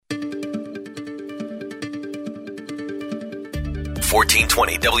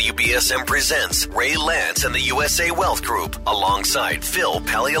1420 WBSM presents Ray Lance and the USA Wealth Group alongside Phil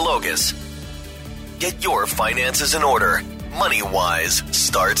Paleologus. Get your finances in order. Money Wise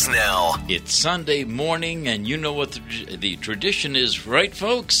starts now. It's Sunday morning, and you know what the tradition is, right,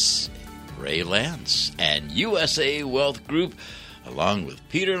 folks? Ray Lance and USA Wealth Group, along with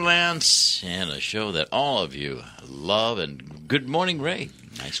Peter Lance, and a show that all of you love. And good morning, Ray.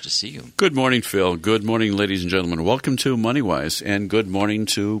 Nice to see you. Good morning, Phil. Good morning, ladies and gentlemen. Welcome to Money Wise, and good morning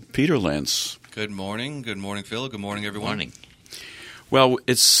to Peter Lance. Good morning. Good morning, Phil. Good morning, everyone. Morning. Well,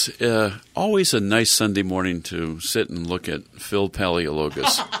 it's always a nice Sunday morning to sit and look at Phil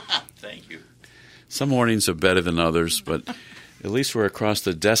Paleologus. Thank you. Some mornings are better than others, but at least we're across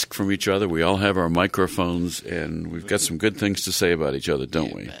the desk from each other. We all have our microphones, and we've got some good things to say about each other,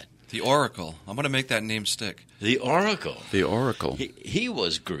 don't we? Bet. The Oracle. I'm going to make that name stick. The Oracle. The Oracle. He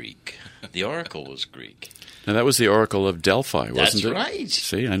was Greek. The Oracle was Greek. Now, that was the Oracle of Delphi, wasn't it? That's right.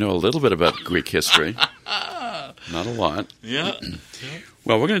 See, I know a little bit about Greek history. Not a lot. Yeah.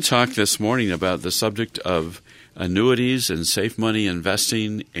 Well, we're going to talk this morning about the subject of annuities and safe money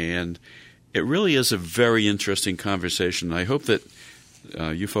investing, and it really is a very interesting conversation. I hope that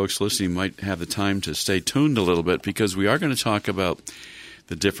you folks listening might have the time to stay tuned a little bit, because we are going to talk about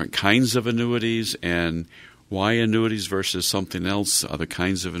the different kinds of annuities and why annuities versus something else, other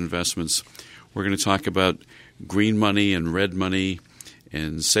kinds of investments. We're going to talk about green money and red money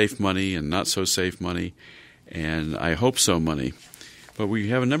and safe money and not so safe money and I hope so money. But we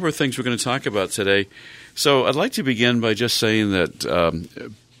have a number of things we're going to talk about today. So I'd like to begin by just saying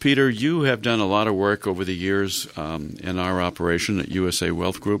that, Peter, you have done a lot of work over the years in our operation at USA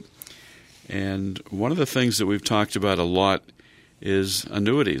Wealth Group. And one of the things that we've talked about a lot is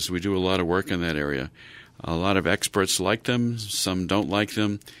annuities. We do a lot of work in that area. A lot of experts like them, some don't like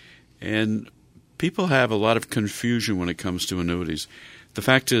them, and people have a lot of confusion when it comes to annuities. The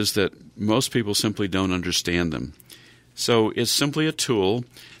fact is that most people simply don't understand them. So it's simply a tool.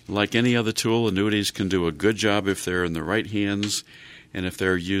 Like any other tool, annuities can do a good job if they're in the right hands and if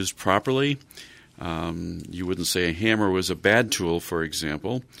they're used properly. You wouldn't say a hammer was a bad tool, for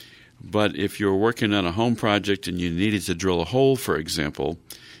example. But if you're working on a home project and you needed to drill a hole, for example,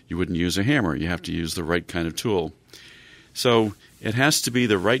 you wouldn't use a hammer. You have to use the right kind of tool. So it has to be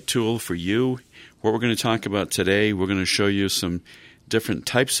the right tool for you. What we're going to talk about today, we're going to show you some different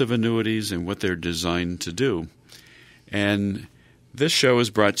types of annuities and what they're designed to do. And this show is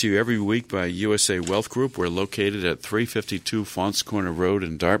brought to you every week by USA Wealth Group. We're located at 352 Fonts Corner Road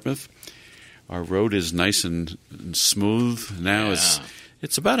in Dartmouth. Our road is nice and smooth now. Yeah.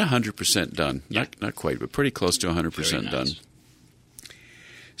 It's about 100% done. Yeah. Not quite, but pretty close to 100% Very nice. done.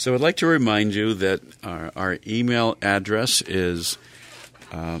 So I'd like to remind you that our email address is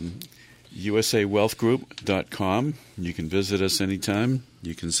usawealthgroup.com. You can visit us anytime.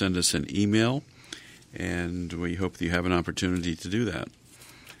 You can send us an email, and we hope that you have an opportunity to do that.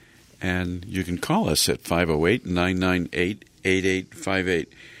 And you can call us at 508-998-8858.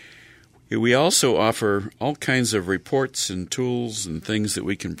 We also offer all kinds of reports and tools and things that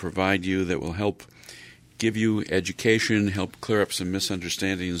we can provide you that will help give you education, help clear up some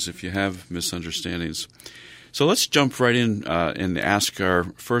misunderstandings if you have misunderstandings. So let's jump right in and ask our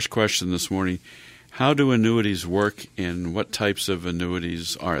first question this morning. How do annuities work, and what types of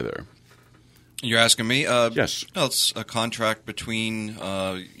annuities are there? You're asking me? Yes. No, it's a contract between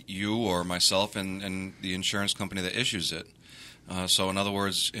you or myself and the insurance company that issues it. So in other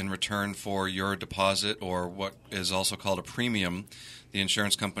words, in return for your deposit, or what is also called a premium, the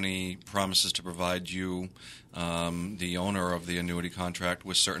insurance company promises to provide you, the owner of the annuity contract,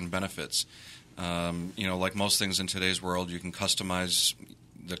 with certain benefits. Like most things in today's world, you can customize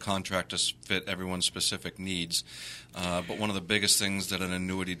the contract to fit everyone's specific needs. But one of the biggest things that an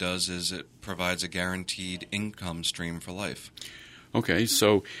annuity does is it provides a guaranteed income stream for life. Okay,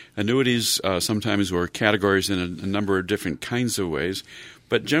 so annuities sometimes were categorized in a number of different kinds of ways,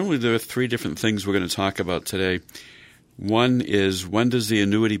 but generally there are three different things we're going to talk about today. One is, when does the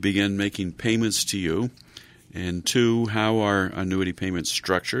annuity begin making payments to you? And two, how are annuity payments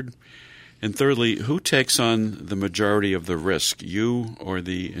structured? And thirdly, who takes on the majority of the risk, you or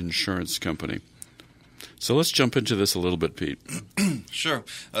the insurance company? So let's jump into this a little bit, Pete. Sure.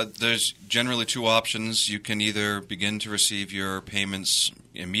 There's generally two options. You can either begin to receive your payments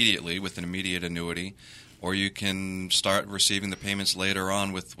immediately with an immediate annuity, or you can start receiving the payments later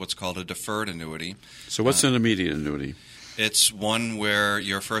on with what's called a deferred annuity. So what's an immediate annuity? It's one where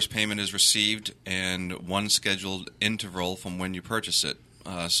your first payment is received and one scheduled interval from when you purchase it.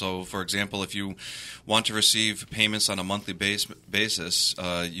 So, for example, if you want to receive payments on a monthly basis,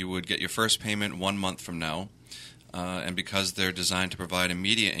 you would get your first payment 1 month from now. and because they're designed to provide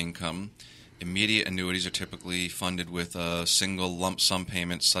immediate income, immediate annuities are typically funded with a single lump sum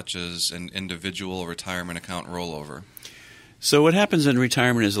payment, such as an individual retirement account rollover. So what happens in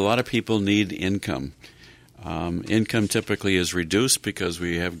retirement is a lot of people need income. Income typically is reduced because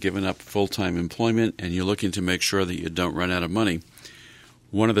we have given up full-time employment, and you're looking to make sure that you don't run out of money.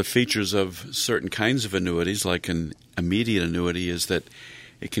 One of the features of certain kinds of annuities, like an immediate annuity, is that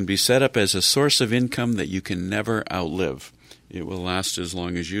it can be set up as a source of income that you can never outlive. It will last as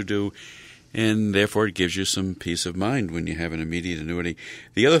long as you do, and therefore it gives you some peace of mind when you have an immediate annuity.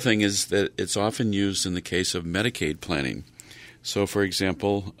 The other thing is that it's often used in the case of Medicaid planning. So, for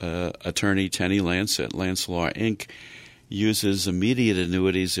example, attorney Tenny Lance at Lance Law, Inc. uses immediate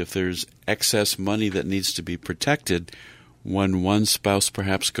annuities if there's excess money that needs to be protected when one spouse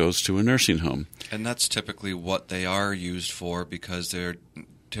perhaps goes to a nursing home. And that's typically what they are used for, because there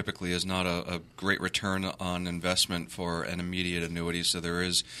typically is not a great return on investment for an immediate annuity, so there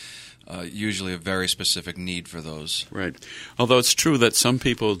is usually a very specific need for those. Right. Although it's true that some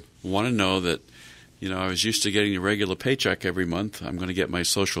people want to know that, I was used to getting a regular paycheck every month. I'm going to get my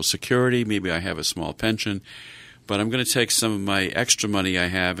Social Security. Maybe I have a small pension. But I'm going to take some of my extra money I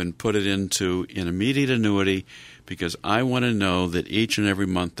have and put it into an immediate annuity because I want to know that each and every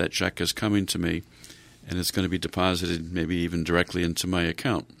month that check is coming to me and it's going to be deposited maybe even directly into my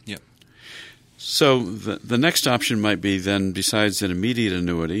account. Yeah. So the next option might be then, besides an immediate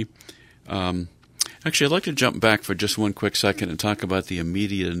annuity, actually I'd like to jump back for just one quick second and talk about the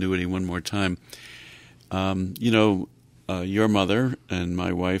immediate annuity one more time. Your mother and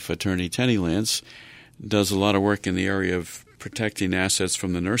my wife, attorney Tenny Lance, does a lot of work in the area of protecting assets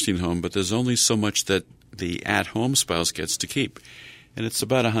from the nursing home, but there's only so much that the at-home spouse gets to keep, and it's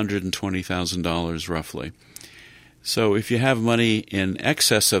about $120,000 roughly. So if you have money in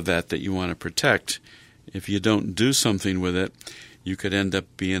excess of that you want to protect, if you don't do something with it, you could end up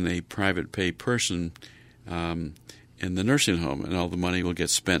being a private pay person in the nursing home, and all the money will get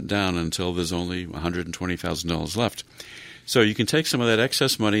spent down until there's only $120,000 left. So you can take some of that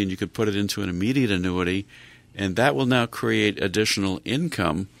excess money and you could put it into an immediate annuity, and that will now create additional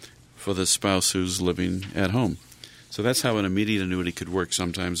income for the spouse who's living at home. So that's how an immediate annuity could work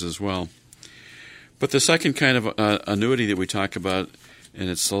sometimes as well. But the second kind of annuity that we talk about, and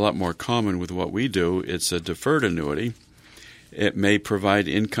it's a lot more common with what we do, it's a deferred annuity. It may provide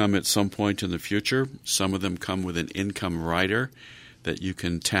income at some point in the future. Some of them come with an income rider that you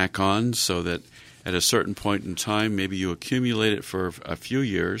can tack on so that at a certain point in time, maybe you accumulate it for a few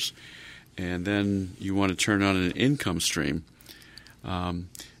years, and then you want to turn on an income stream.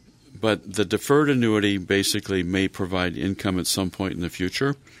 But the deferred annuity basically may provide income at some point in the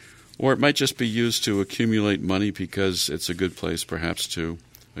future, or it might just be used to accumulate money because it's a good place perhaps to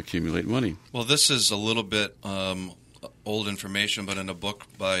accumulate money. Well, this is a little bit old information, but in a book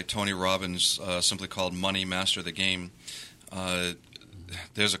by Tony Robbins simply called Money, Master the Game,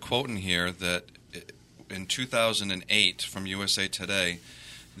 there's a quote in here that in 2008 from USA Today,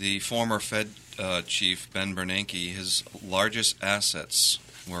 the former Fed chief, Ben Bernanke, his largest assets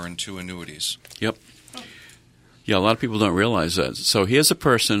were in 2 annuities. Yep. Yeah, a lot of people don't realize that. So here's a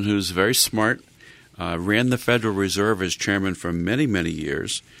person who's very smart, ran the Federal Reserve as chairman for many, many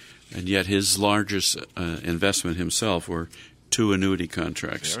years, and yet his largest investment himself were 2 annuity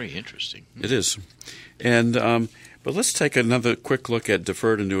contracts. Very interesting. It is. And but let's take another quick look at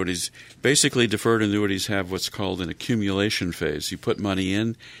deferred annuities. Basically, deferred annuities have what's called an accumulation phase. You put money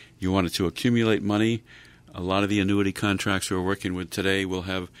in, you want it to accumulate money. A lot of the annuity contracts we're working with today will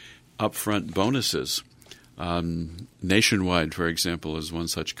have upfront bonuses. Nationwide, for example, is one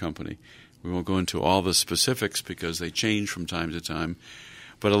such company. We won't go into all the specifics because they change from time to time.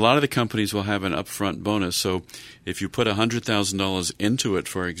 But a lot of the companies will have an upfront bonus. So if you put $100,000 into it,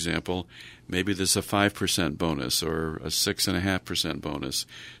 for example, maybe there's a 5% bonus or a 6.5% bonus.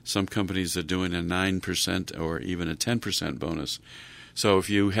 Some companies are doing a 9% or even a 10% bonus. So if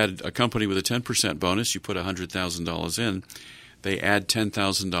you had a company with a 10% bonus, you put $100,000 in, they add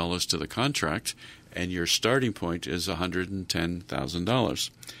 $10,000 to the contract, and your starting point is $110,000.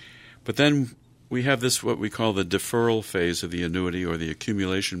 But then we have this, what we call the deferral phase of the annuity or the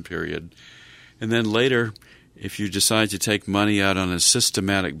accumulation period. And then later, if you decide to take money out on a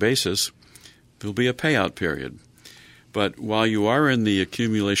systematic basis, there'll be a payout period. But while you are in the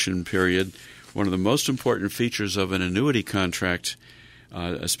accumulation period, one of the most important features of an annuity contract,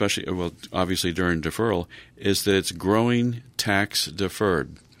 obviously during deferral, is that it's growing tax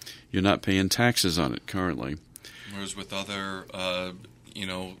deferred. You're not paying taxes on it currently. Whereas with other,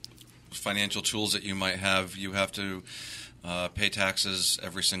 financial tools that you might have, you have to pay taxes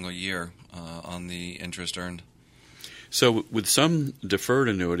every single year on the interest earned. So with some deferred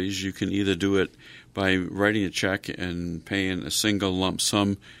annuities, you can either do it by writing a check and paying a single lump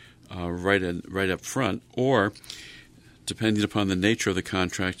sum right up front, or depending upon the nature of the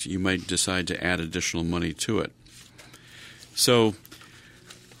contract, you might decide to add additional money to it. So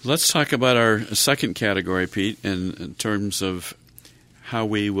let's talk about our second category, Pete, in terms of how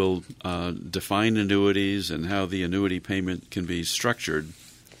we will define annuities and how the annuity payment can be structured.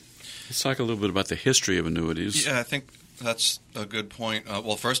 Let's talk a little bit about the history of annuities. Yeah, I think that's a good point.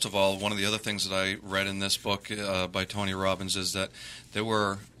 Well, first of all, one of the other things that I read in this book by Tony Robbins is that there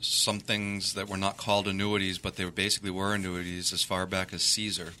were some things that were not called annuities, but they basically were annuities as far back as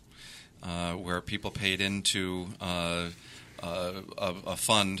Caesar, where people paid into a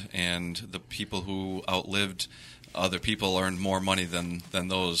fund, and the people who outlived other people earned more money than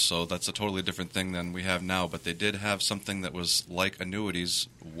those. So that's a totally different thing than we have now, but they did have something that was like annuities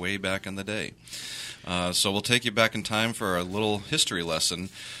way back in the day. So we'll take you back in time for a little history lesson.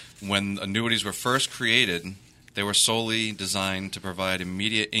 When annuities were first created, they were solely designed to provide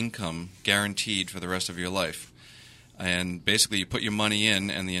immediate income guaranteed for the rest of your life. And basically you put your money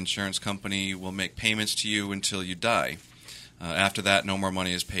in, and the insurance company will make payments to you until you die. After that, no more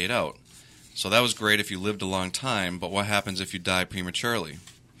money is paid out. So that was great if you lived a long time, but what happens if you die prematurely?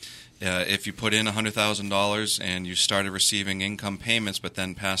 If you put in $100,000 and you started receiving income payments but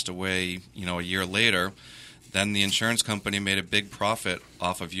then passed away, a year later, then the insurance company made a big profit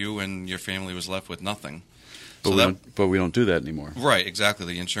off of you and your family was left with nothing. But we don't do that anymore. Right, exactly.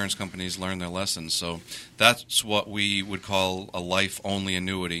 The insurance companies learned their lessons. So that's what we would call a life-only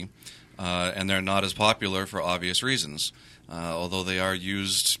annuity, and they're not as popular for obvious reasons. Although they are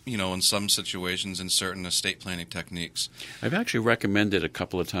used, in some situations in certain estate planning techniques. I've actually recommended a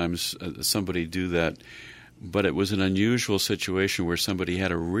couple of times somebody do that, but it was an unusual situation where somebody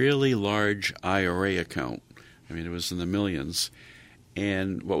had a really large IRA account. I mean, it was in the millions.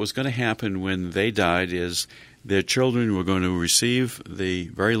 And what was going to happen when they died is their children were going to receive the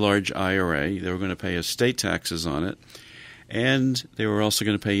very large IRA. They were going to pay estate taxes on it, and they were also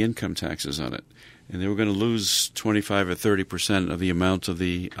going to pay income taxes on it. And they were going to lose 25 or 30% of the amount of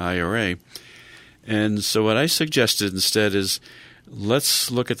the IRA. And so what I suggested instead is let's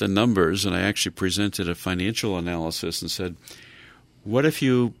look at the numbers, and I actually presented a financial analysis and said, what if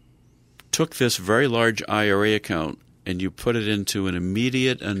you took this very large IRA account and you put it into an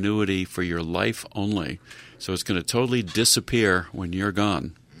immediate annuity for your life only? So it's going to totally disappear when you're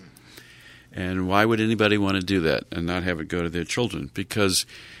gone. And why would anybody want to do that and not have it go to their children? Because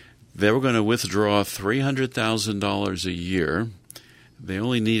they were going to withdraw $300,000 a year. They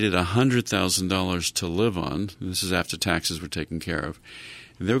only needed $100,000 to live on. This is after taxes were taken care of.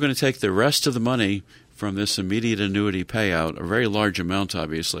 And they were going to take the rest of the money from this immediate annuity payout, a very large amount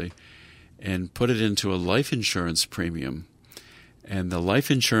obviously, and put it into a life insurance premium. And the life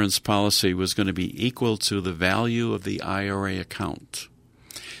insurance policy was going to be equal to the value of the IRA account.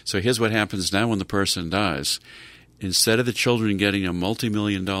 So here's what happens now when the person dies. Instead of the children getting a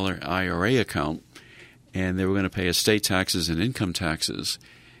multi-million-dollar IRA account and they were going to pay estate taxes and income taxes,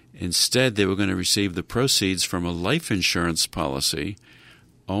 instead they were going to receive the proceeds from a life insurance policy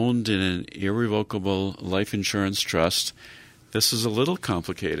owned in an irrevocable life insurance trust. This is a little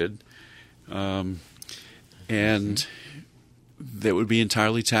complicated, and that would be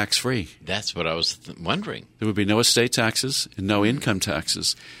entirely tax-free. That's what I was wondering. There would be no estate taxes and no income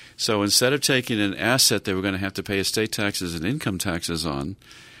taxes. So instead of taking an asset they were going to have to pay estate taxes and income taxes on,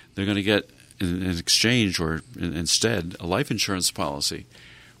 they're going to get in exchange or instead a life insurance policy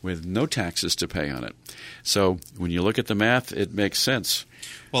with no taxes to pay on it. So when you look at the math, it makes sense.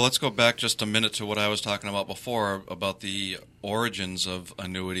 Well, let's go back just a minute to what I was talking about before about the origins of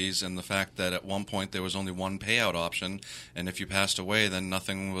annuities and the fact that at one point there was only one payout option, and if you passed away, then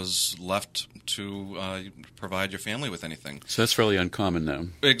nothing was left to provide your family with anything. So that's fairly uncommon now.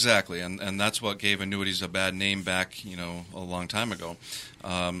 Exactly, and that's what gave annuities a bad name back, a long time ago.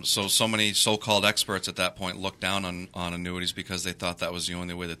 So many so-called experts at that point looked down on annuities because they thought that was the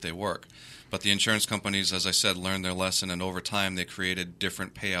only way that they work. But the insurance companies, as I said, learned their lesson, and over time they created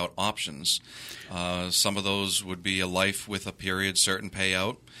different payout options. Some of those would be a life with a period certain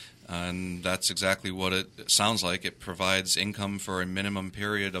payout, and that's exactly what it sounds like. It provides income for a minimum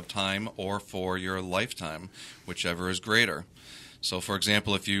period of time or for your lifetime, whichever is greater. So, for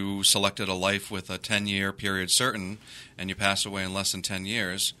example, if you selected a life with a 10-year period certain and you pass away in less than 10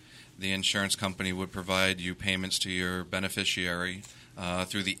 years, the insurance company would provide you payments to your beneficiary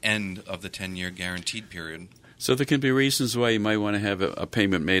through the end of the 10-year guaranteed period. So there can be reasons why you might want to have a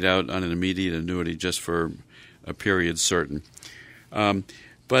payment made out on an immediate annuity just for a period certain.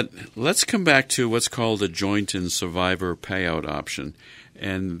 But let's come back to what's called a joint and survivor payout option.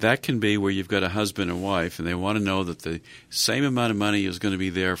 And that can be where you've got a husband and wife, and they want to know that the same amount of money is going to be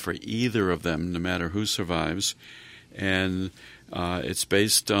there for either of them, no matter who survives. And it's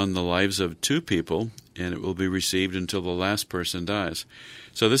based on the lives of two people, and it will be received until the last person dies.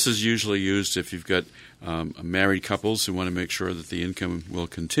 So this is usually used if you've got married couples who want to make sure that the income will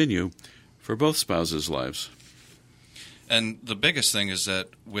continue for both spouses' lives. And the biggest thing is that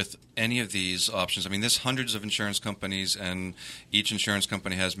with any of these options, I mean, there's hundreds of insurance companies, and each insurance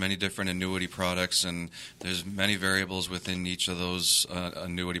company has many different annuity products, and there's many variables within each of those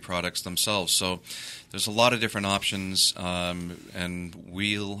annuity products themselves. So there's a lot of different options, and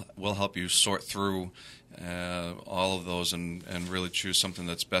we'll help you sort through all of those and really choose something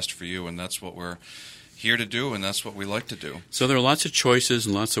that's best for you, and that's what we're here to do, and that's what we like to do. So there are lots of choices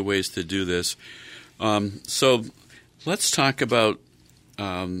and lots of ways to do this. So let's talk about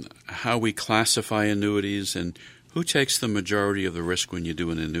how we classify annuities and who takes the majority of the risk when you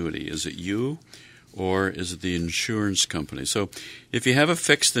do an annuity. Is it you or is it the insurance company? So if you have a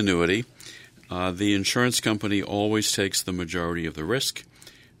fixed annuity, the insurance company always takes the majority of the risk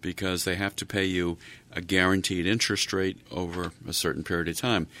because they have to pay you a guaranteed interest rate over a certain period of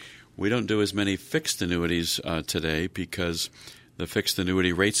time. We don't do as many fixed annuities today because the fixed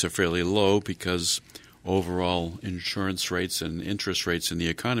annuity rates are fairly low because overall insurance rates and interest rates in the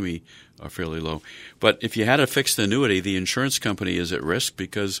economy are fairly low. But if you had a fixed annuity, the insurance company is at risk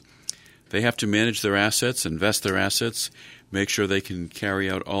because they have to manage their assets, invest their assets, make sure they can carry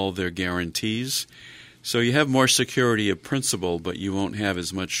out all their guarantees. So you have more security of principal, but you won't have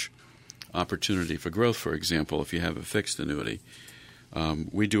as much opportunity for growth, for example, if you have a fixed annuity.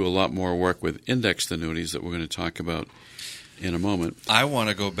 We do a lot more work with indexed annuities that we're going to talk about in a moment. I want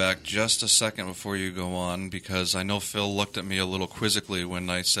to go back just a second before you go on, because I know Phil looked at me a little quizzically when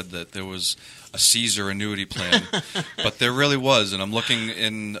I said that there was a Caesar annuity plan, but there really was, and I'm looking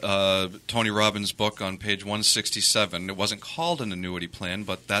in Tony Robbins' book on page 167. It wasn't called an annuity plan,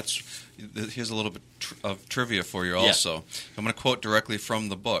 but here's a little bit of trivia for you also. Yeah. I'm going to quote directly from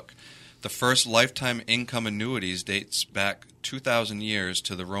the book. The first lifetime income annuities dates back 2,000 years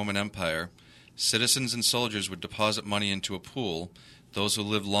to the Roman Empire. Citizens and soldiers would deposit money into a pool. Those who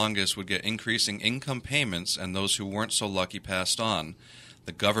lived longest would get increasing income payments, and those who weren't so lucky passed on.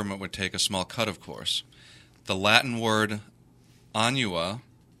 The government would take a small cut, of course. The Latin word annua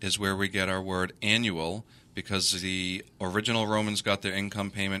is where we get our word annual, because the original Romans got their income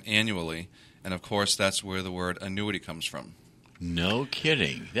payment annually, and of course that's where the word annuity comes from. No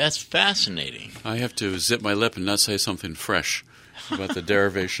kidding. That's fascinating. I have to zip my lip and not say something fresh about the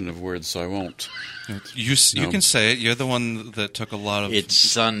derivation of words, so I won't. You can say it. You're the one that took a lot of... It's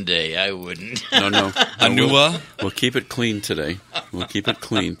Sunday. I wouldn't. No. Annua? We'll keep it clean today.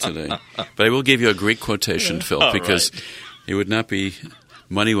 But I will give you a Greek quotation, Phil, because it would not be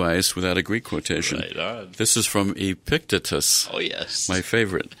money-wise without a Greek quotation. Right on. This is from Epictetus. Oh, yes. My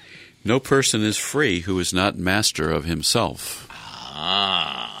favorite. No person is free who is not master of himself.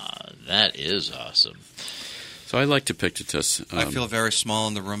 Ah, that is awesome. So I like Epictetus. I feel very small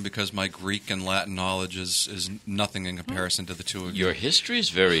in the room because my Greek and Latin knowledge is nothing in comparison to the two of you. Your history is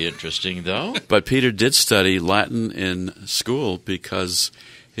very interesting, though. But Peter did study Latin in school because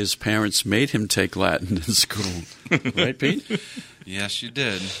his parents made him take Latin in school. Right, Pete? Yes, you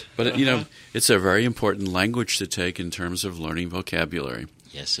did. But, it's a very important language to take in terms of learning vocabulary.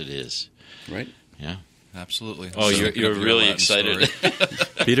 Yes, it is. Right? Yeah. Absolutely. Oh, you're really excited.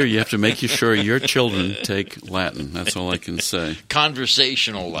 Peter, you have to make sure your children take Latin. That's all I can say.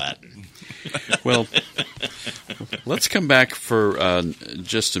 Conversational Latin. Well, let's come back for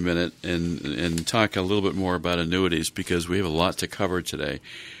just a minute and talk a little bit more about annuities because we have a lot to cover today.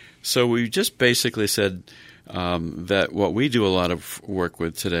 So we just basically said that what we do a lot of work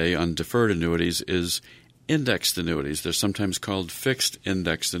with today on deferred annuities is indexed annuities. They're sometimes called fixed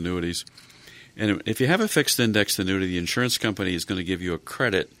indexed annuities. And if you have a fixed indexed annuity, the insurance company is going to give you a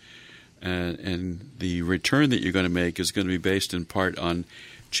credit, and the return that you're going to make is going to be based in part on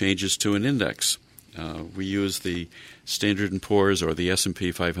changes to an index. We use the Standard & Poor's or the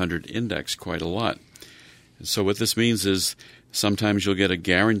S&P 500 index quite a lot. And so what this means is sometimes you'll get a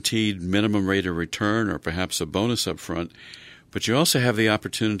guaranteed minimum rate of return or perhaps a bonus up front, but you also have the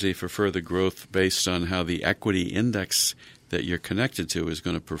opportunity for further growth based on how the equity index that you're connected to is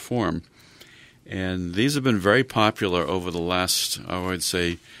going to perform. And these have been very popular over the last, I would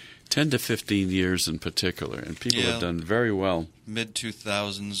say, 10 to 15 years in particular. And people have done very well.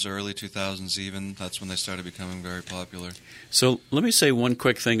 Mid-2000s, early 2000s even, that's when they started becoming very popular. So let me say one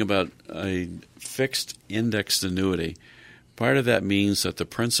quick thing about a fixed indexed annuity. Part of that means that the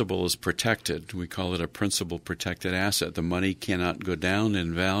principal is protected. We call it a principal protected asset. The money cannot go down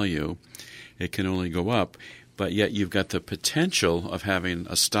in value. It can only go up. But yet you've got the potential of having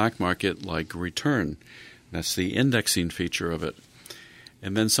a stock market-like return. That's the indexing feature of it.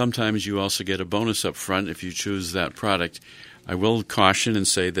 And then sometimes you also get a bonus up front if you choose that product. I will caution and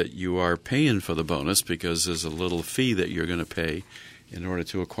say that you are paying for the bonus because there's a little fee that you're going to pay in order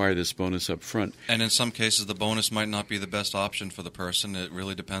to acquire this bonus up front. And in some cases, the bonus might not be the best option for the person. It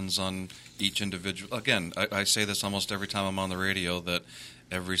really depends on each individual. Again, I say this almost every time I'm on the radio, that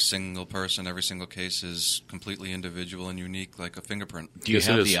every single person, every single case is completely individual and unique, like a fingerprint. Do you Yes,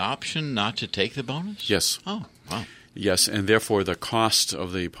 have it is. the option not to take the bonus? Yes. Oh, wow. Yes, and therefore the cost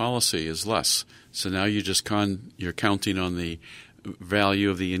of the policy is less. So now you're counting on the value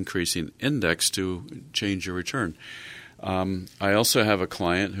of the increasing index to change your return. I also have a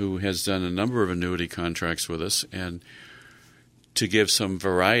client who has done a number of annuity contracts with us, and to give some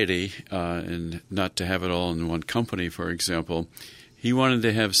variety and not to have it all in one company, for example, he wanted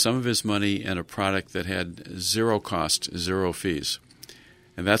to have some of his money in a product that had zero cost, zero fees.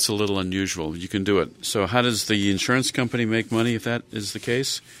 And that's a little unusual. You can do it. So how does the insurance company make money if that is the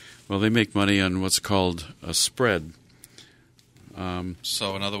case? Well, they make money on what's called a spread.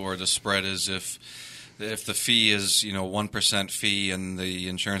 So in other words, a spread is if the fee is 1% fee and the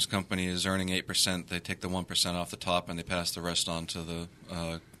insurance company is earning 8%, they take the 1% off the top and they pass the rest on to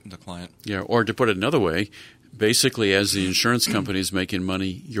the client. Yeah, or to put it another way, basically as the insurance company is making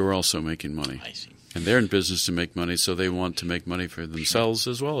money, you're also making money. I see. And they're in business to make money, so they want to make money for themselves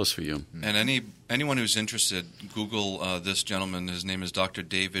as well as for you. And anyone who's interested, Google this gentleman. His name is Dr.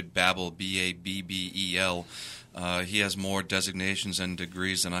 David Babbel, Babbel. He has more designations and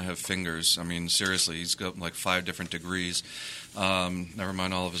degrees than I have fingers. I mean, seriously, he's got like 5 different degrees. Never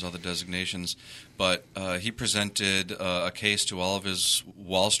mind all of his other designations. But he presented a case to all of his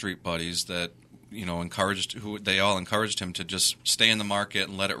Wall Street buddies that they all encouraged him to just stay in the market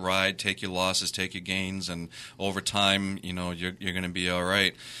and let it ride, take your losses, take your gains, and over time, you're going to be all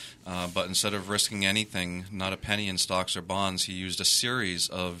right. But instead of risking anything, not a penny in stocks or bonds, he used a series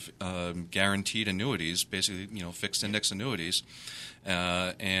of guaranteed annuities, basically, fixed index annuities.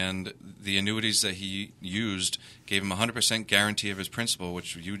 And the annuities that he used gave him 100% guarantee of his principal,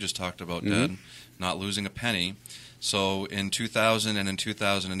 which you just talked about, Dad, not losing a penny. So in 2000 and in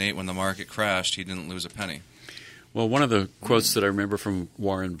 2008, when the market crashed, he didn't lose a penny. Well, one of the quotes that I remember from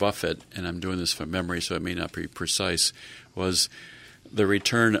Warren Buffett, and I'm doing this from memory so it may not be precise, was, "The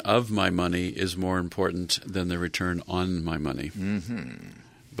return of my money is more important than the return on my money." Mm-hmm.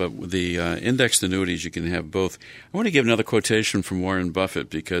 But with the indexed annuities, you can have both. I want to give another quotation from Warren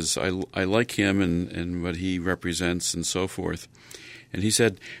Buffett because I like him and what he represents and so forth. And he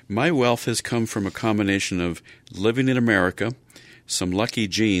said, "My wealth has come from a combination of living in America, some lucky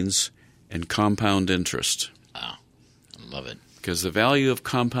genes, and compound interest." Wow. I love it. Because the value of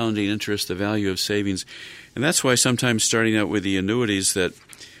compounding interest, the value of savings, and that's why sometimes starting out with the annuities that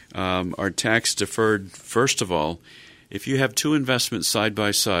are tax deferred, first of all, if you have 2 investments side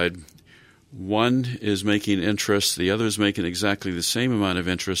by side, one is making interest, the other is making exactly the same amount of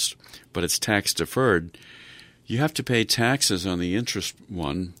interest, but it's tax deferred, you have to pay taxes on the interest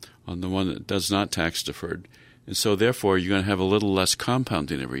one, on the one that does not tax deferred. And so therefore you're going to have a little less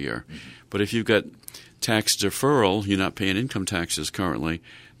compounding every year. Mm-hmm. But if you've got tax deferral, you're not paying income taxes currently,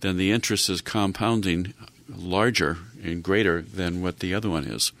 then the interest is compounding larger and greater than what the other one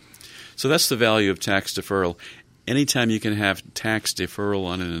is. So that's the value of tax deferral. Anytime you can have tax deferral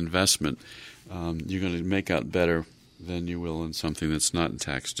on an investment, you're going to make out better than you will in something that's not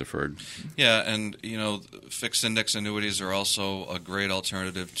tax deferred. Yeah, and fixed index annuities are also a great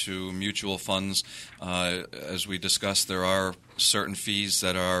alternative to mutual funds. As we discussed, there are certain fees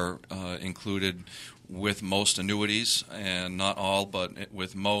that are included with most annuities, and not all, but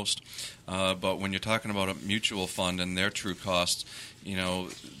with most. But when you're talking about a mutual fund and their true costs,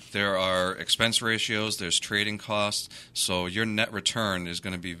 there are expense ratios, there's trading costs, so your net return is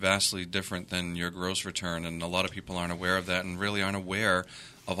going to be vastly different than your gross return, and a lot of people aren't aware of that and really aren't aware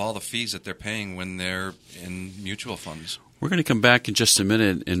of all the fees that they're paying when they're in mutual funds. We're going to come back in just a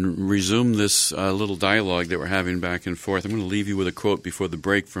minute and resume this little dialogue that we're having back and forth. I'm going to leave you with a quote before the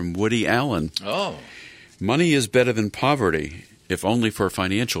break from Woody Allen. Oh. "Money is better than poverty, if only for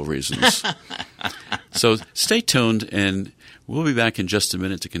financial reasons." So stay tuned, and we'll be back in just a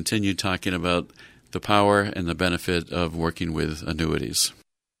minute to continue talking about the power and the benefit of working with annuities.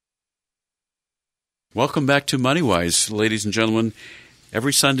 Welcome back to MoneyWise, ladies and gentlemen.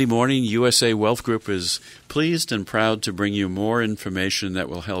 Every Sunday morning, USA Wealth Group is pleased and proud to bring you more information that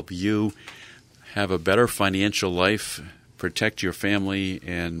will help you have a better financial life, protect your family,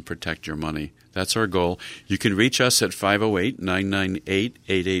 and protect your money. That's our goal. You can reach us at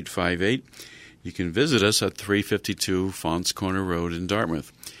 508-998-8858. You can visit us at 352 Fonts Corner Road in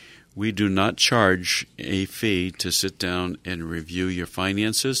Dartmouth. We do not charge a fee to sit down and review your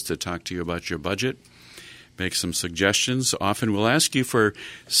finances, to talk to you about your budget, make some suggestions. Often we'll ask you for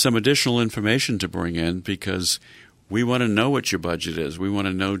some additional information to bring in because we want to know what your budget is. We want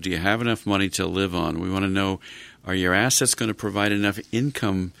to know, do you have enough money to live on? We want to know, are your assets going to provide enough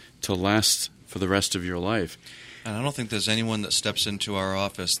income to last for the rest of your life? And I don't think there's anyone that steps into our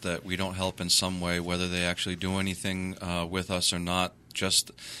office that we don't help in some way, whether they actually do anything with us or not. Just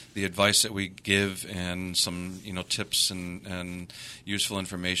the advice that we give and some tips and useful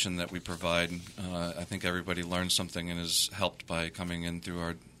information that we provide. I think everybody learns something and is helped by coming in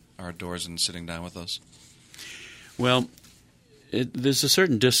through our doors and sitting down with us. Well, there's a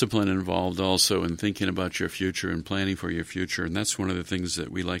certain discipline involved also in thinking about your future and planning for your future, and that's one of the things that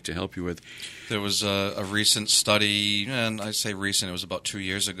we like to help you with. There was a recent study, and I say recent, it was about 2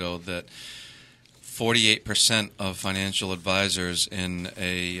 years ago, that 48% of financial advisors in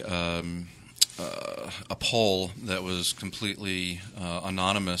a poll that was completely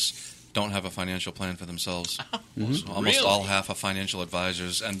anonymous don't have a financial plan for themselves. Mm-hmm. So almost Really? all half of financial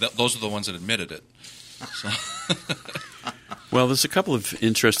advisors, and those are the ones that admitted it. So Well, there's a couple of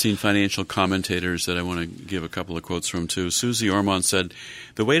interesting financial commentators that I want to give a couple of quotes from, too. Susie Ormond said,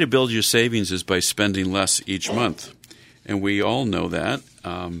 "The way to build your savings is by spending less each month." And we all know that,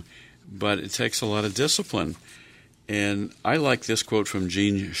 but it takes a lot of discipline. And I like this quote from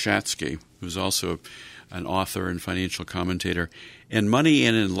Gene Shatsky, who's also an author and financial commentator. "In money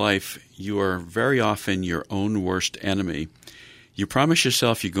and in life, you are very often your own worst enemy. You promise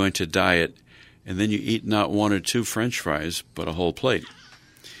yourself you're going to diet, and then you eat not one or two French fries, but a whole plate.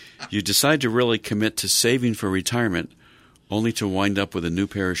 You decide to really commit to saving for retirement, only to wind up with a new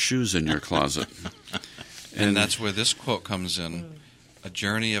pair of shoes in your closet." and that's where this quote comes in. "A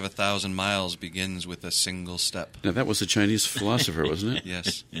journey of 1,000 miles begins with a single step." Now, that was a Chinese philosopher, wasn't it?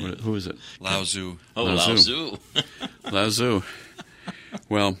 Yes. Who is it? Lao Tzu. Oh, Lao Lao Tzu. Tzu. Lao Tzu.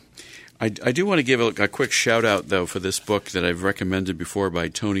 Well, I do want to give a quick shout-out, though, for this book that I've recommended before by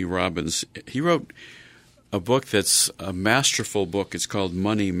Tony Robbins. He wrote a book that's a masterful book. It's called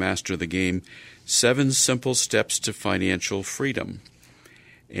Money, Master the Game, 7 Simple Steps to Financial Freedom.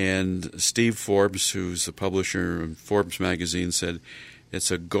 And Steve Forbes, who's the publisher of Forbes magazine, said,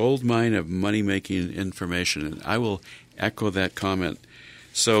 "It's a gold mine of money-making information." And I will echo that comment.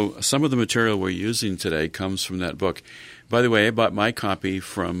 So some of the material we're using today comes from that book. By the way, I bought my copy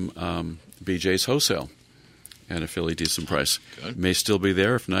from BJ's Wholesale at a fairly decent price. Good. It may still be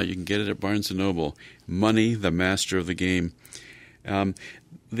there. If not, you can get it at Barnes & Noble. Money, the Master of the Game.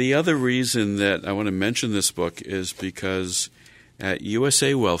 The other reason that I want to mention this book is because at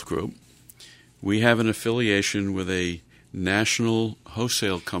USA Wealth Group, we have an affiliation with a national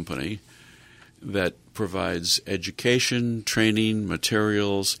wholesale company that provides education, training,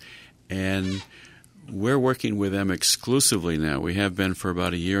 materials, and we're working with them exclusively now. We have been for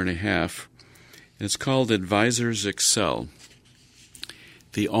about a year and a half. It's called Advisors Excel.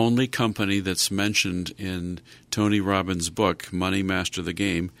 The only company that's mentioned in Tony Robbins' book, Money, Master the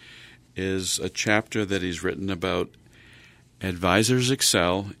Game, is a chapter that he's written about Advisors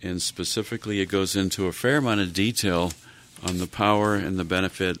Excel, and specifically it goes into a fair amount of detail on the power and the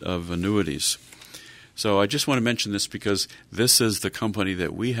benefit of annuities. So I just want to mention this because this is the company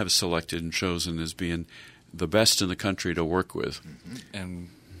that we have selected and chosen as being the best in the country to work with. And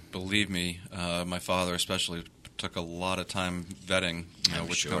believe me, my father especially took a lot of time vetting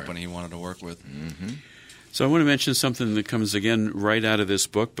which company he wanted to work with. Mm-hmm. So I want to mention something that comes again right out of this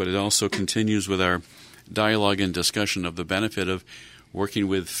book, but it also continues with our dialogue and discussion of the benefit of working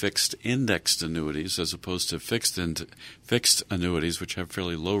with fixed indexed annuities as opposed to fixed annuities, which have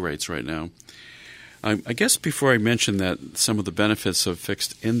fairly low rates right now. I guess before I mention that, some of the benefits of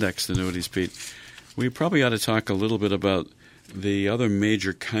fixed indexed annuities, Pete, we probably ought to talk a little bit about the other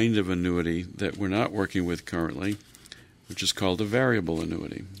major kind of annuity that we're not working with currently, which is called a variable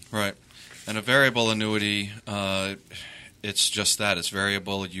annuity. Right. And a variable annuity, it's just that. It's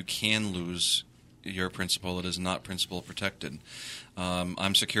variable. You can lose your principal. It is not principal protected.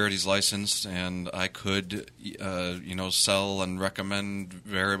 I'm securities licensed, and I could, sell and recommend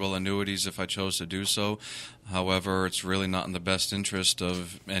variable annuities if I chose to do so. However, it's really not in the best interest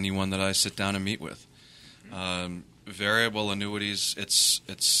of anyone that I sit down and meet with. Variable annuities,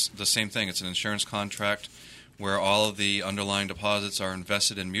 it's the same thing. It's an insurance contract where all of the underlying deposits are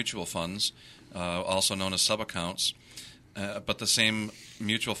invested in mutual funds, also known as subaccounts. but the same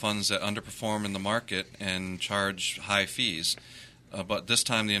mutual funds that underperform in the market and charge high fees. But this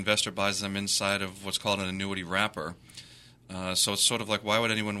time the investor buys them inside of what's called an annuity wrapper. So it's sort of like, why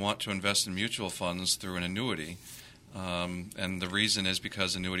would anyone want to invest in mutual funds through an annuity? And the reason is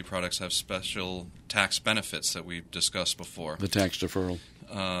because annuity products have special tax benefits that we've discussed before. The tax deferral.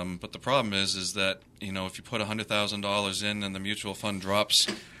 But the problem is that, if you put $100,000 in and the mutual fund drops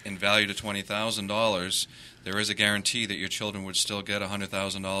in value to $20,000, there is a guarantee that your children would still get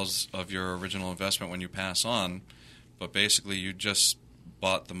 $100,000 of your original investment when you pass on. But basically, you just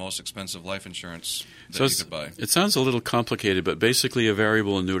bought the most expensive life insurance that you could buy. It sounds a little complicated, but basically a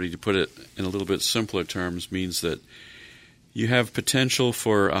variable annuity, to put it in a little bit simpler terms, means that you have potential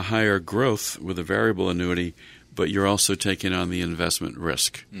for a higher growth with a variable annuity, but you're also taking on the investment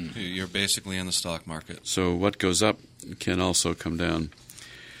risk. You're basically in the stock market. So what goes up can also come down.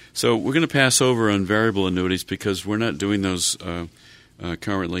 So we're going to pass over on variable annuities because we're not doing those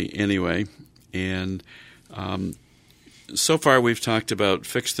currently anyway. And so far we've talked about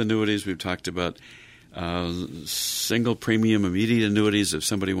fixed annuities. We've talked about single premium immediate annuities if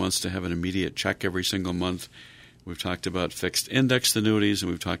somebody wants to have an immediate check every single month. We've talked about fixed indexed annuities,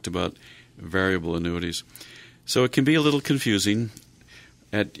 and we've talked about variable annuities. So it can be a little confusing.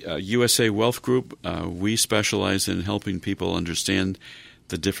 At USA Wealth Group, we specialize in helping people understand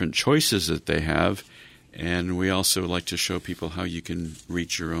the different choices that they have, and we also like to show people how you can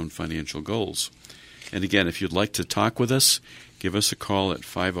reach your own financial goals. And again, if you'd like to talk with us, give us a call at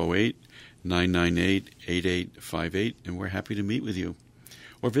 508-998-8858, and we're happy to meet with you.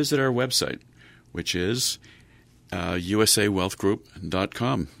 Or visit our website, which is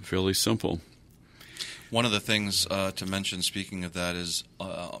usawealthgroup.com. Fairly simple. One of the things to mention, speaking of that, is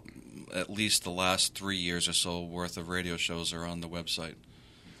at least the last 3 years or so worth of radio shows are on the website.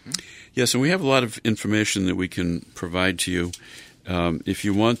 Yes, and we have a lot of information that we can provide to you. If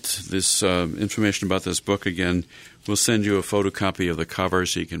you want this information about this book again, we'll send you a photocopy of the cover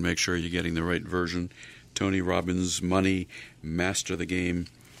so you can make sure you're getting the right version. Tony Robbins' Money, Master the Game.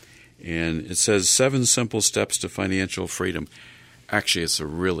 And it says 7 Simple Steps to Financial Freedom. Actually, it's a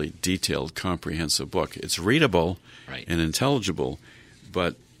really detailed, comprehensive book. It's readable and intelligible,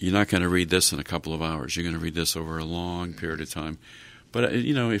 but you're not going to read this in a couple of hours. You're going to read this over a long period of time. But,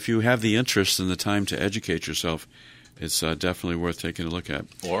 if you have the interest and the time to educate yourself, it's definitely worth taking a look at.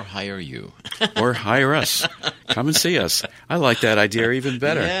 Or hire you. Or hire us. Come and see us. I like that idea even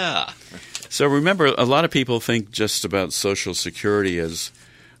better. Yeah. So remember, a lot of people think just about Social Security as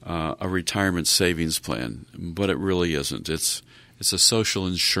a retirement savings plan, but it really isn't. It's a social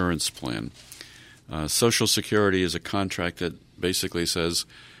insurance plan. Social Security is a contract that basically says,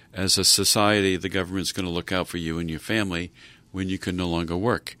 as a society, the government's going to look out for you and your family when you can no longer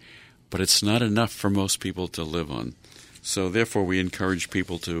work. But it's not enough for most people to live on. So therefore, we encourage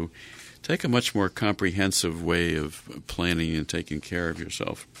people to take a much more comprehensive way of planning and taking care of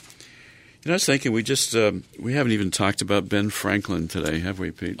yourself. I was thinking we haven't even talked about Ben Franklin today, have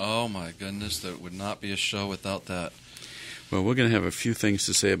we, Pete? Oh, my goodness, there would not be a show without that. Well, we're going to have a few things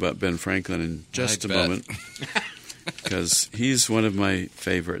to say about Ben Franklin in just a moment, because he's one of my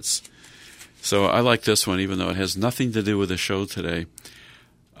favorites. So I like this one, even though it has nothing to do with the show today.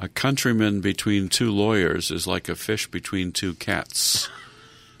 A countryman between 2 lawyers is like a fish between 2 cats.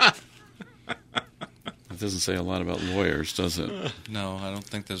 That doesn't say a lot about lawyers, does it? No, I don't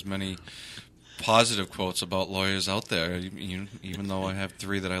think there's many positive quotes about lawyers out there, even though I have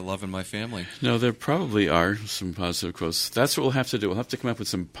 3 that I love in my family. No, there probably are some positive quotes. That's what we'll have to do. We'll have to come up with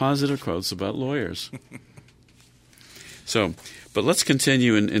some positive quotes about lawyers. But let's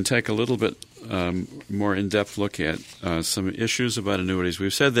continue and take a little bit more in-depth look at some issues about annuities.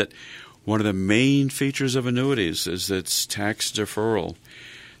 We've said that one of the main features of annuities is its tax deferral.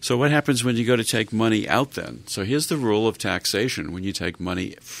 So what happens when you go to take money out then? So here's the rule of taxation when you take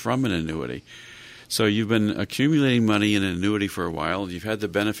money from an annuity. So you've been accumulating money in an annuity for a while. You've had the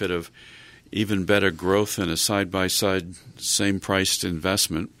benefit of even better growth in a side-by-side, same-priced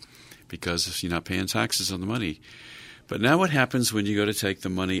investment because you're not paying taxes on the money. But now what happens when you go to take the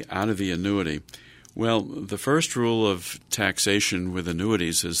money out of the annuity? Well, the first rule of taxation with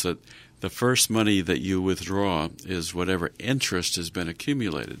annuities is that the first money that you withdraw is whatever interest has been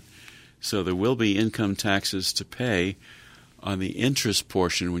accumulated. So there will be income taxes to pay on the interest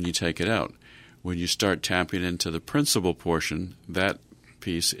portion when you take it out. When you start tapping into the principal portion, that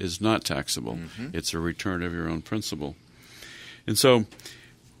piece is not taxable. Mm-hmm. It's a return of your own principal. And so,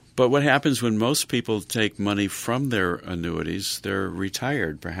 but what happens when most people take money from their annuities? They're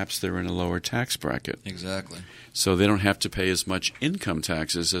retired. Perhaps they're in a lower tax bracket. Exactly. So they don't have to pay as much income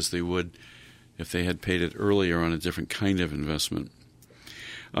taxes as they would if they had paid it earlier on a different kind of investment.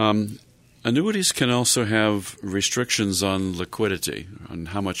 Annuities can also have restrictions on liquidity, on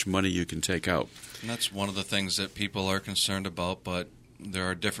how much money you can take out. And that's one of the things that people are concerned about, but there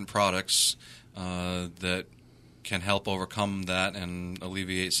are different products that can help overcome that and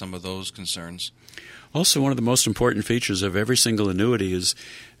alleviate some of those concerns. Also, one of the most important features of every single annuity is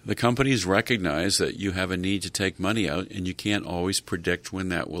the companies recognize that you have a need to take money out, and you can't always predict when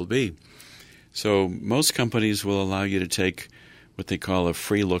that will be. So most companies will allow you to take what they call a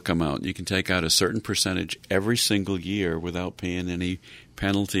free look amount. You can take out a certain percentage every single year without paying any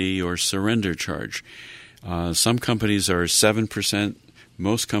penalty or surrender charge. Some companies are 7%.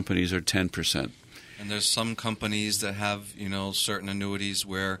 Most companies are 10%. And there's some companies that have, certain annuities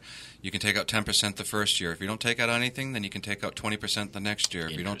where you can take out 10% the first year. If you don't take out anything, then you can take out 20% the next year.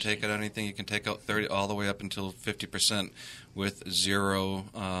 If you don't take out anything, you can take out 30 all the way up until 50% with zero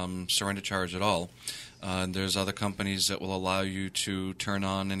surrender charge at all. There's other companies that will allow you to turn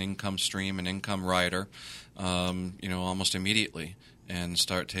on an income stream, an income rider, almost immediately and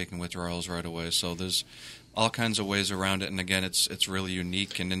start taking withdrawals right away. So there's all kinds of ways around it, and again, it's really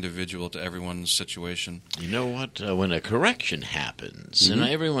unique and individual to everyone's situation. You know what? When a correction happens, and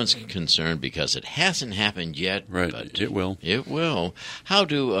everyone's concerned because it hasn't happened yet, right? But it will. It will. How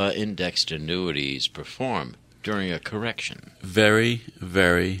do indexed annuities perform during a correction? Very,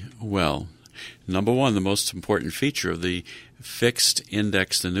 very well. Number one, the most important feature of the fixed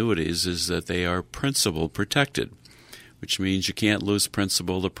indexed annuities is that they are principal protected, which means you can't lose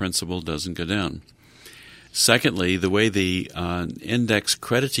principal. The principal doesn't go down. Secondly, the way the index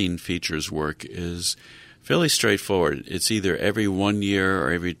crediting features work is fairly straightforward. It's either every 1 year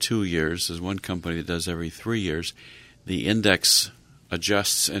or every 2 years. There's one company that does every 3 years. The index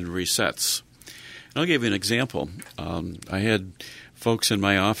adjusts and resets. And I'll give you an example. I had folks in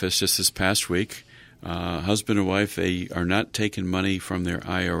my office just this past week, husband and wife. They are not taking money from their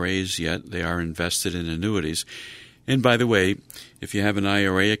IRAs yet. They are invested in annuities. And by the way, if you have an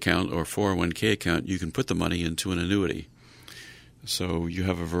IRA account or 401k account, you can put the money into an annuity. So you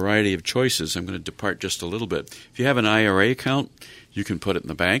have a variety of choices. I'm going to depart just a little bit. If you have an IRA account, you can put it in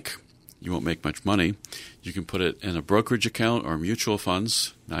the bank. You won't make much money. You can put it in a brokerage account or mutual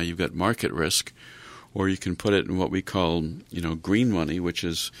funds. Now you've got market risk. Or you can put it in what we call, green money, which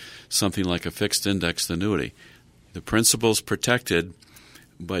is something like a fixed indexed annuity. The principal's protected,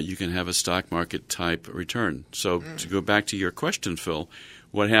 but you can have a stock market type return. So to go back to your question, Phil,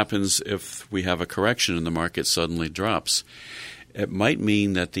 what happens if we have a correction and the market suddenly drops? It might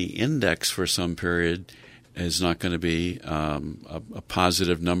mean that the index for some period is not going to be a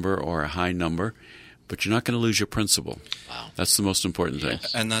positive number or a high number, but you're not going to lose your principal. Wow. That's the most important thing.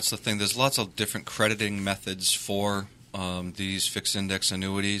 And that's the thing. There's lots of different crediting methods for these fixed index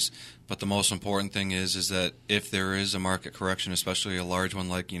annuities, but the most important thing is that if there is a market correction, especially a large one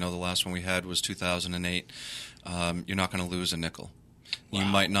like the last one we had was 2008, you're not going to lose a nickel. Wow. You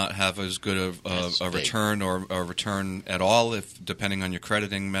might not have as good a return or a return at all, if depending on your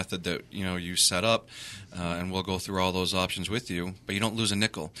crediting method that you set up, and we'll go through all those options with you. But you don't lose a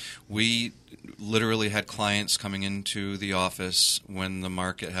nickel. We literally had clients coming into the office when the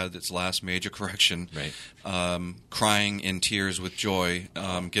market had its last major correction, right. Crying in tears with joy,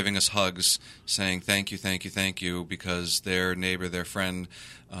 giving us hugs, saying thank you, because their neighbor, their friend,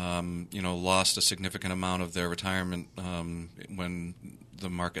 lost a significant amount of their retirement when the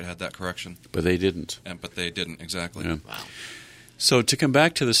market had that correction. But they didn't. But they didn't, exactly. Yeah. Wow. So to come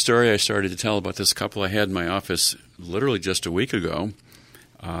back to the story I started to tell about this couple I had in my office literally just a week ago,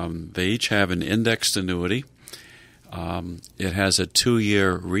 they each have an indexed annuity. It has a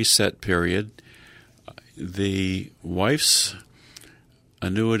 2-year reset period. The wife's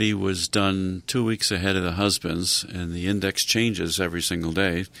annuity was done 2 weeks ahead of the husband's, and the index changes every single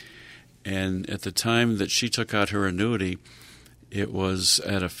day. And at the time that she took out her annuity, it was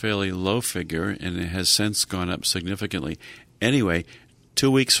at a fairly low figure, and it has since gone up significantly. Anyway, 2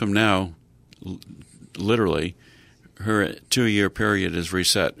 weeks from now, literally, her 2-year period is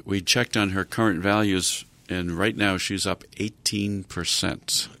reset. We checked on her current values, and right now she's up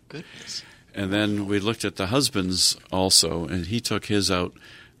 18%. Oh, goodness. And then we looked at the husband's also, and he took his out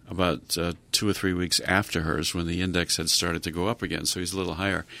about 2 or 3 weeks after hers when the index had started to go up again, so he's a little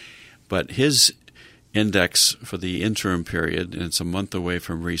higher. But his index for the interim period, and it's a month away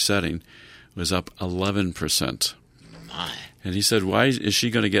from resetting, was up 11%. My. And he said, why is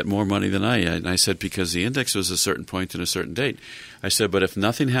she going to get more money than I? And I said, because the index was a certain point and a certain date. I said, but if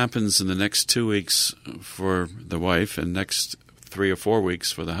nothing happens in the next 2 weeks for the wife and next 3 or 4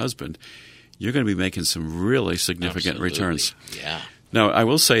 weeks for the husband, you're going to be making some really significant Absolutely. returns. Yeah. Now, I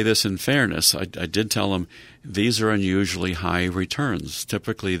will say this in fairness. I did tell them these are unusually high returns.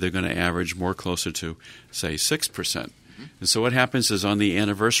 Typically, they're going to average more closer to, say, 6%. And so what happens is on the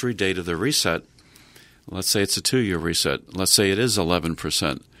anniversary date of the reset, let's say it's a 2-year reset. Let's say it is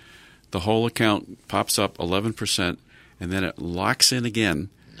 11%. The whole account pops up 11%, and then it locks in again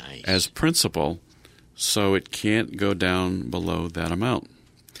as principal, so it can't go down below that amount.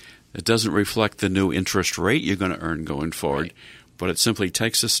 It doesn't reflect the new interest rate you're going to earn going forward, but it simply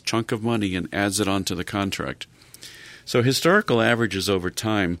takes this chunk of money and adds it onto the contract. So historical averages over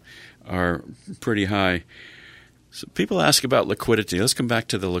time are pretty high. So people ask about liquidity. Let's come back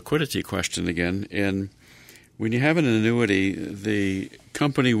to the liquidity question again. And when you have an annuity, the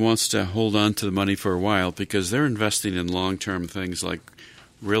company wants to hold on to the money for a while because they're investing in long-term things like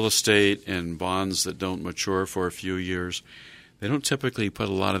real estate and bonds that don't mature for a few years. They don't typically put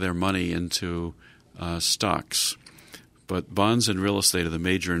a lot of their money into stocks. But bonds and real estate are the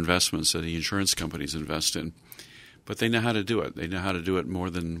major investments that the insurance companies invest in. But they know how to do it. They know how to do it more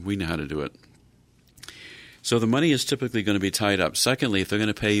than we know how to do it. So the money is typically going to be tied up. Secondly, if they're going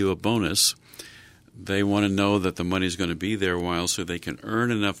to pay you a bonus, they want to know that the money is going to be there a while so they can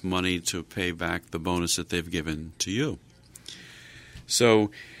earn enough money to pay back the bonus that they've given to you.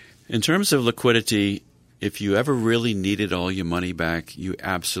 So in terms of liquidity, if you ever really needed all your money back, you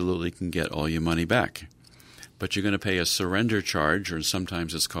absolutely can get all your money back. But you're going to pay a surrender charge, or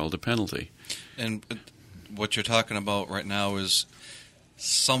sometimes it's called a penalty. And what you're talking about right now is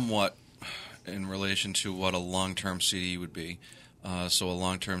somewhat in relation to what a long-term CD would be. So a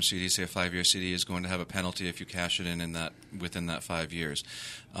long-term CD, say a 5-year CD, is going to have a penalty if you cash it in that within that 5 years.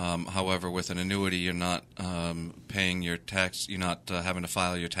 However, with an annuity, you're not paying your tax. You're not having to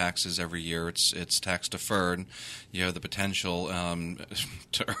file your taxes every year. It's tax deferred. You have the potential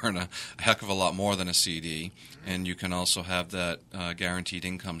to earn a heck of a lot more than a CD, and you can also have that guaranteed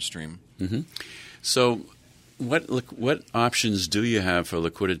income stream. Mm-hmm. So what options do you have for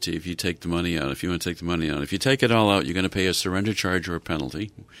liquidity if you take the money out, if you want to take the money out? If you take it all out, you're going to pay a surrender charge or a penalty.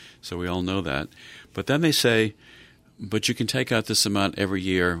 So we all know that. But then they say, but you can take out this amount every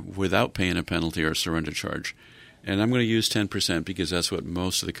year without paying a penalty or a surrender charge. And I'm going to use 10% because that's what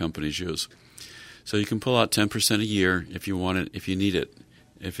most of the companies use. So you can pull out 10% a year if you want it, if you need it.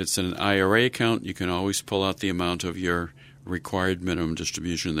 If it's in an IRA account, you can always pull out the amount of your required minimum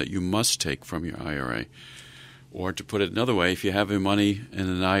distribution that you must take from your IRA. Or to put it another way, if you have your money in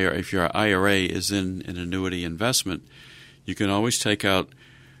an IRA, if your IRA is in an annuity investment, you can always take out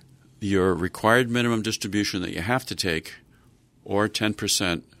your required minimum distribution that you have to take, or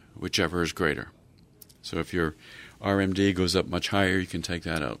 10%, whichever is greater. So if your RMD goes up much higher, you can take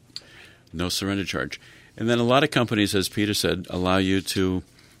that out. No surrender charge. And then a lot of companies, as Peter said, allow you to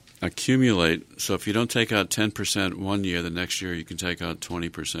accumulate. So if you don't take out 10% one year, the next year you can take out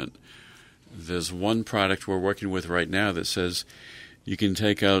 20%. There's one product we're working with right now that says you can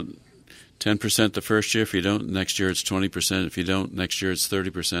take out 10% the first year. If you don't, next year it's 20%. If you don't, next year it's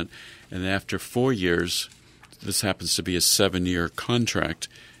 30%. And after 4 years, this happens to be a 7-year contract.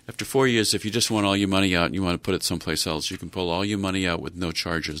 After 4 years, if you just want all your money out and you want to put it someplace else, you can pull all your money out with no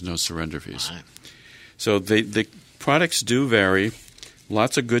charges, no surrender fees. Right. So the products do vary.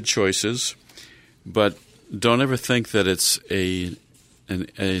 Lots of good choices. But don't ever think that it's an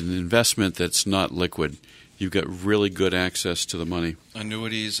investment that's not liquid. You've got really good access to the money.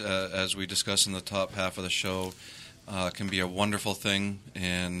 Annuities, as we discussed in the top half of the show, can be a wonderful thing,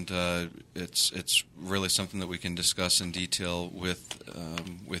 and it's really something that we can discuss in detail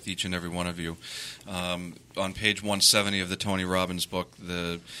with each and every one of you. On page 170 of the Tony Robbins book,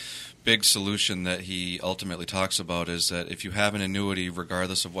 the big solution that he ultimately talks about is that if you have an annuity,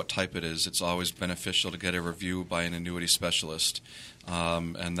 regardless of what type it is, it's always beneficial to get a review by an annuity specialist.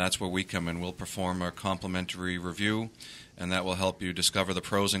 And that's where we come in. We'll perform a complimentary review, and that will help you discover the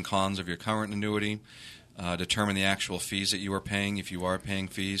pros and cons of your current annuity, determine the actual fees that you are paying, if you are paying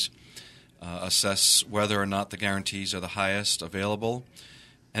fees, assess whether or not the guarantees are the highest available,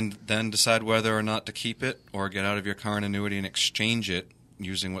 and then decide whether or not to keep it or get out of your current annuity and exchange it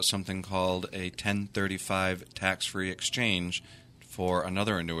using what's something called a 1035 tax-free exchange for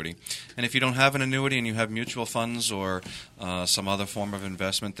another annuity. And if you don't have an annuity and you have mutual funds or some other form of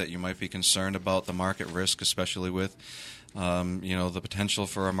investment that you might be concerned about the market risk, especially with the potential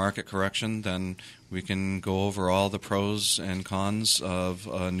for a market correction, then we can go over all the pros and cons of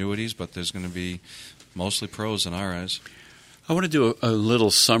annuities, but there's going to be mostly pros in our eyes. I want to do a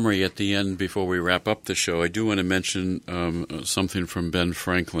little summary at the end before we wrap up the show. I do want to mention something from Ben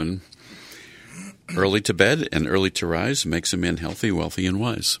Franklin. Early to bed and early to rise makes a man healthy, wealthy, and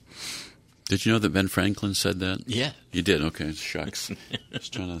wise. Did you know that Ben Franklin said that? Yeah. You did? Okay, shucks.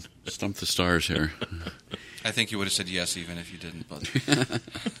 Just trying to stump the stars here. I think you would have said yes even if you didn't, but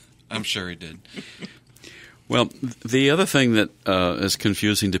I'm sure he did. Well, the other thing that is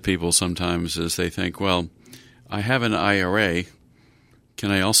confusing to people sometimes is they think, well, I have an IRA.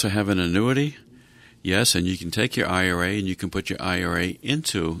 Can I also have an annuity? Yes, and you can take your IRA and you can put your IRA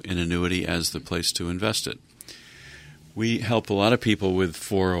into an annuity as the place to invest it. We help a lot of people with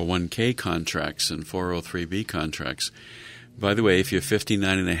 401k contracts and 403b contracts. By the way, if you're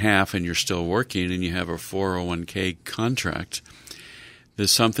 59 and a half and you're still working and you have a 401k contract,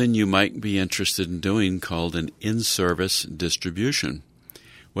 there's something you might be interested in doing called an in-service distribution.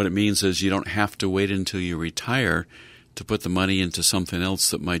 What it means is you don't have to wait until you retire to put the money into something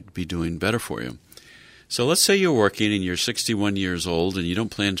else that might be doing better for you. So let's say you're working and you're 61 years old and you don't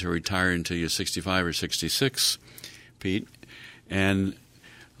plan to retire until you're 65 or 66, Pete, and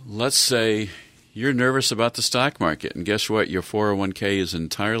let's say you're nervous about the stock market, and guess what? Your 401k is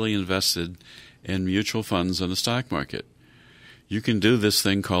entirely invested in mutual funds on the stock market. You can do this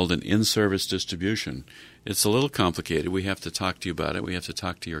thing called an in-service distribution. It's a little complicated. We have to talk to you about it. We have to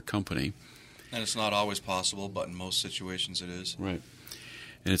talk to your company. And it's not always possible, but in most situations it is. Right.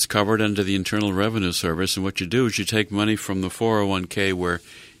 And it's covered under the Internal Revenue Service, and what you do is you take money from the 401k where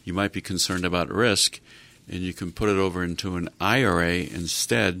you might be concerned about risk, and you can put it over into an IRA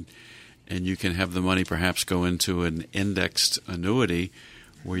instead, and you can have the money perhaps go into an indexed annuity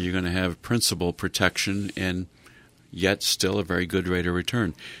where you're going to have principal protection and yet still a very good rate of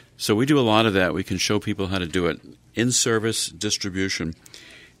return. So we do a lot of that. We can show people how to do it. In-service distribution.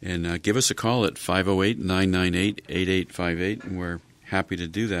 And give us a call at 508-998-8858, and we're happy to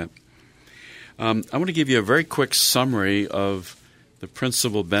do that. I want to give you a very quick summary of the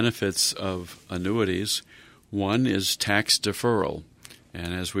principal benefits of annuities. One is tax deferral.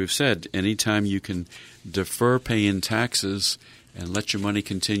 And as we've said, anytime you can defer paying taxes and let your money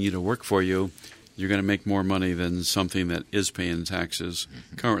continue to work for you, you're going to make more money than something that is paying taxes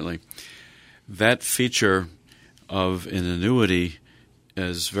currently. That feature of an annuity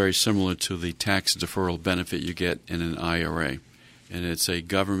is very similar to the tax deferral benefit you get in an IRA, and it's a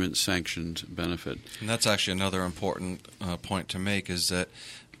government-sanctioned benefit. And that's actually another important point to make, is that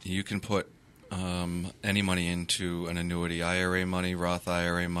you can put any money into an annuity, IRA money, Roth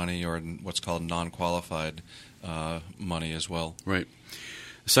IRA money, or what's called non-qualified money as well. Right.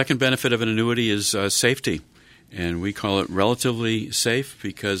 The second benefit of an annuity is safety, and we call it relatively safe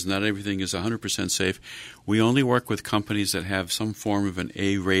because not everything is 100% safe. We only work with companies that have some form of an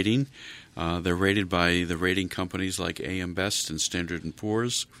A rating. They're rated by the rating companies like AM Best and Standard &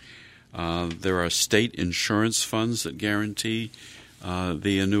 Poor's. There are state insurance funds that guarantee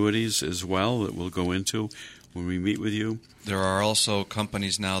the annuities as well that we'll go into when we meet with you. There are also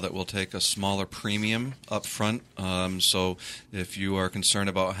companies now that will take a smaller premium up front. So if you are concerned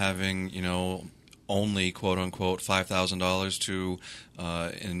about having, only, quote-unquote, $5,000 to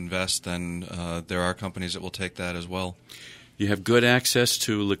invest, then there are companies that will take that as well. You have good access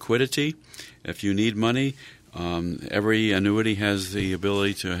to liquidity. If you need money, every annuity has the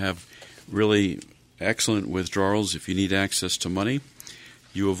ability to have really excellent withdrawals if you need access to money.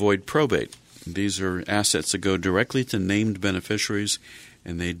 You avoid probate. These are assets that go directly to named beneficiaries,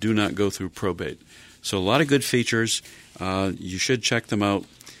 and they do not go through probate. So a lot of good features. You should check them out.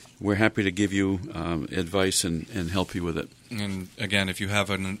 We're happy to give you advice and help you with it. And again, if you have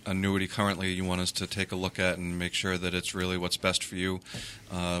an annuity currently you want us to take a look at and make sure that it's really what's best for you,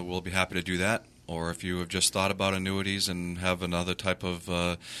 we'll be happy to do that. Or if you have just thought about annuities and have another type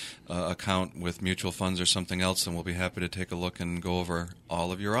of account with mutual funds or something else, then we'll be happy to take a look and go over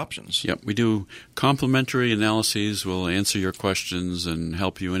all of your options. Yep, we do complimentary analyses. We'll answer your questions and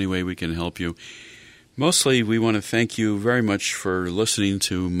help you any way we can help you. Mostly, we want to thank you very much for listening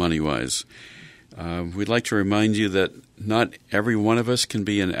to MoneyWise. We'd like to remind you that not every one of us can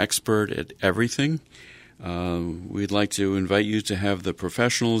be an expert at everything. We'd like to invite you to have the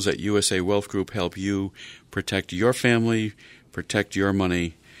professionals at USA Wealth Group help you protect your family, protect your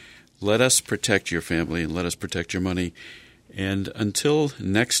money. Let us protect your family and let us protect your money. And until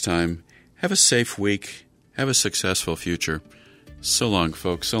next time, have a safe week. Have a successful future. So long,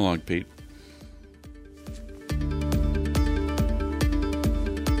 folks. So long, Pete.